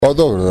Pa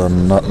dobro,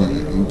 da,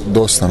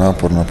 dosta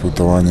naporna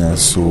putovanja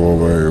su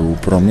u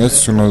prvom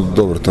mjesecu, no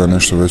dobro, to je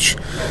nešto već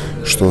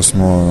što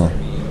smo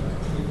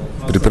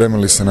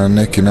pripremili se na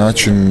neki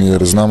način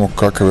jer znamo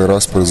kakav je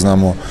raspored,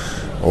 znamo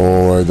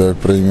da je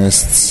prvi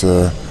mjesec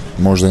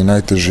možda i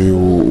najteži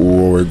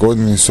u ovoj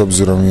godini s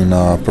obzirom i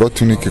na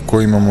protivnike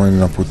koje imamo i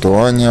na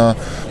putovanja,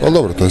 ali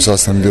dobro, to je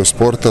sastavni dio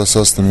sporta,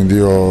 sastavni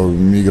dio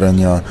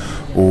igranja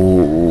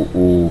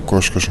u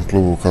košarkaškom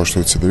klubu kao što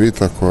je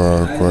kkcedevita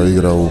koja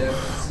igra u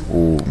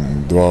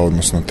 2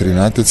 odnosno 3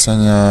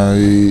 natjecanja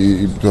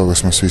i toga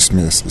smo svi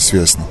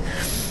svjesni.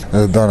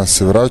 Danas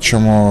se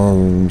vraćamo,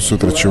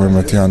 sutra ćemo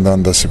imati jedan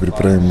dan da se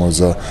pripremimo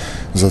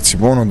za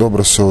Cibonu,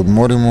 dobro se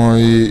odmorimo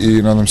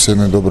i nadam se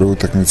jednoj dobroj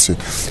utakmici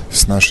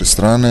s naše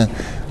strane,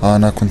 a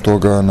nakon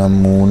toga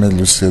nam u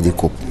nedjelju slijedi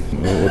kup.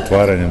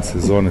 Otvaranjem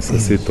sezone sa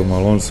Sitom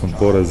Alonsom,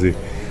 porazi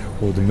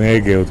od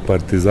Mege, od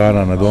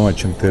Partizana na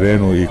domaćem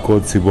terenu i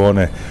kod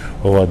Cibone,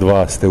 ova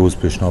dva ste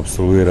uspješno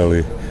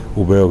apsolvirali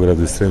u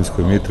Beogradu i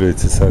Sremskoj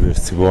Mitrovici, sad još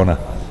Cibona.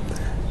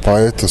 Pa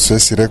eto, sve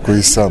si rekao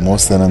i sam,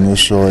 ostaje nam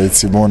još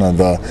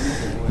Cibona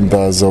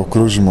da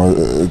zaokružimo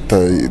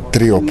taj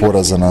trio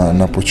poraza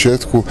na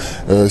početku.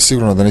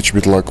 Sigurno da neće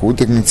biti laka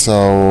utakmica,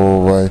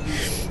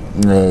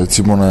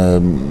 Cibona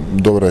je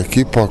dobra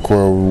ekipa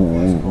koja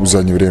u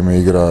zadnje vrijeme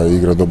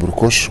igra dobru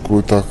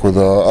košarku, tako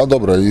da, a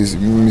dobro,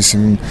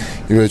 mislim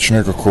i već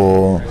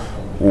nekako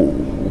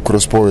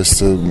kroz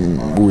povijest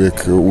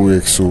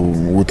uvijek su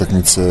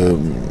utakmice,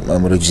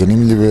 ajmo reći,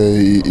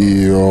 zanimljive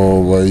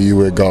i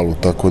u egalu,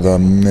 tako da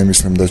ne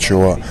mislim da će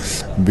ova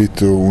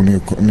biti u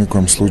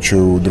nikom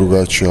slučaju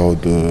drugačija od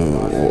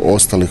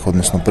ostalih,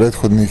 odnosno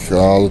prethodnih,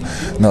 ali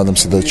nadam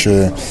se da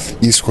će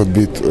ishod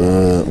biti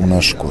u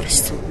našu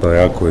korist. Pa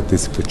Jakove, ti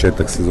si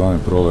početak sezone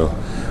proveo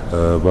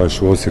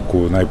baš u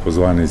Osijeku,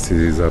 najpozvaniji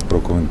si za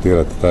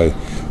prokomentirati taj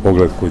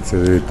ogled koji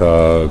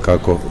kkcedevita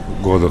kako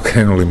god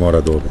okrenuli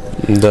mora dobiti.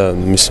 Da,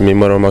 mislim mi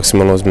moramo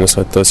maksimalno ozbiljno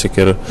shvatiti Osijek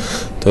jer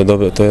to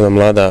je jedna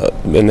mlada,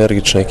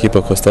 energična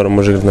ekipa koja stvarno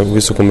može igrati na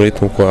visokom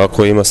ritmu, koja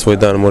ako ima svoj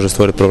dan može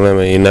stvoriti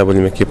probleme i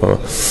najboljim ekipama.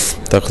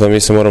 Tako da mi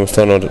se moramo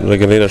stvarno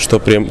regenerirati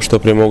što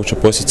prije moguće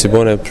poslije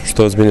Cibone,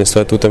 što ozbiljnije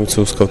staviti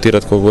utakmicu,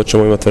 skautirati koliko god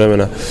ćemo imati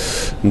vremena,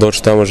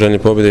 doći tamo željni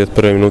pobjede i od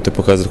prve minute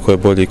pokazati ko je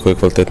bolji i ko je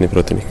kvalitetniji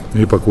protivnik.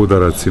 Ipak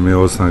udarac im je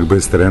ostanak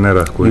bez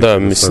trenera. Da,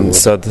 mislim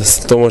sad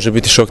to može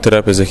biti šok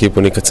terapija za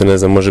ekipu, nikad se ne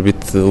zna, može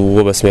biti u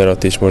oba smjera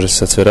otići, može se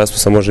sad sve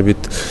raspusta, može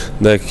biti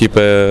da ekipa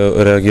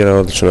reagira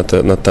odlično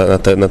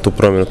na tu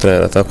promjenu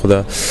trenera, tako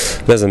da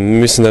ne znam,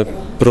 mislim da je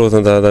prvo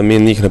da mi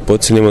njih ne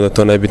podcijenimo, da je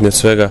to najbitnije od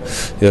svega,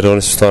 jer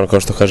oni su stvarno, kao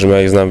što kažem,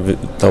 ja ih znam,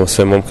 tamo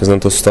sve momke znam,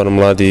 to su stvarno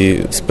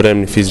mladi,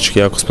 spremni, fizički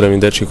jako spremni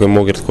dečki koji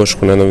mogu igrati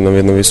košarku na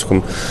jednom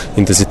visokom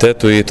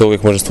intenzitetu i to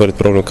uvijek može stvoriti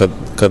problem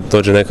kad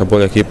dođe neka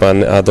bolja ekipa,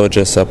 a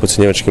dođe sa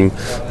podcjenjivačkim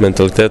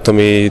mentalitetom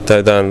i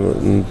taj dan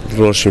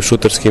lošim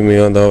šuterskim i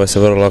onda se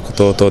vrlo lako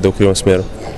to ode u krivom smjeru.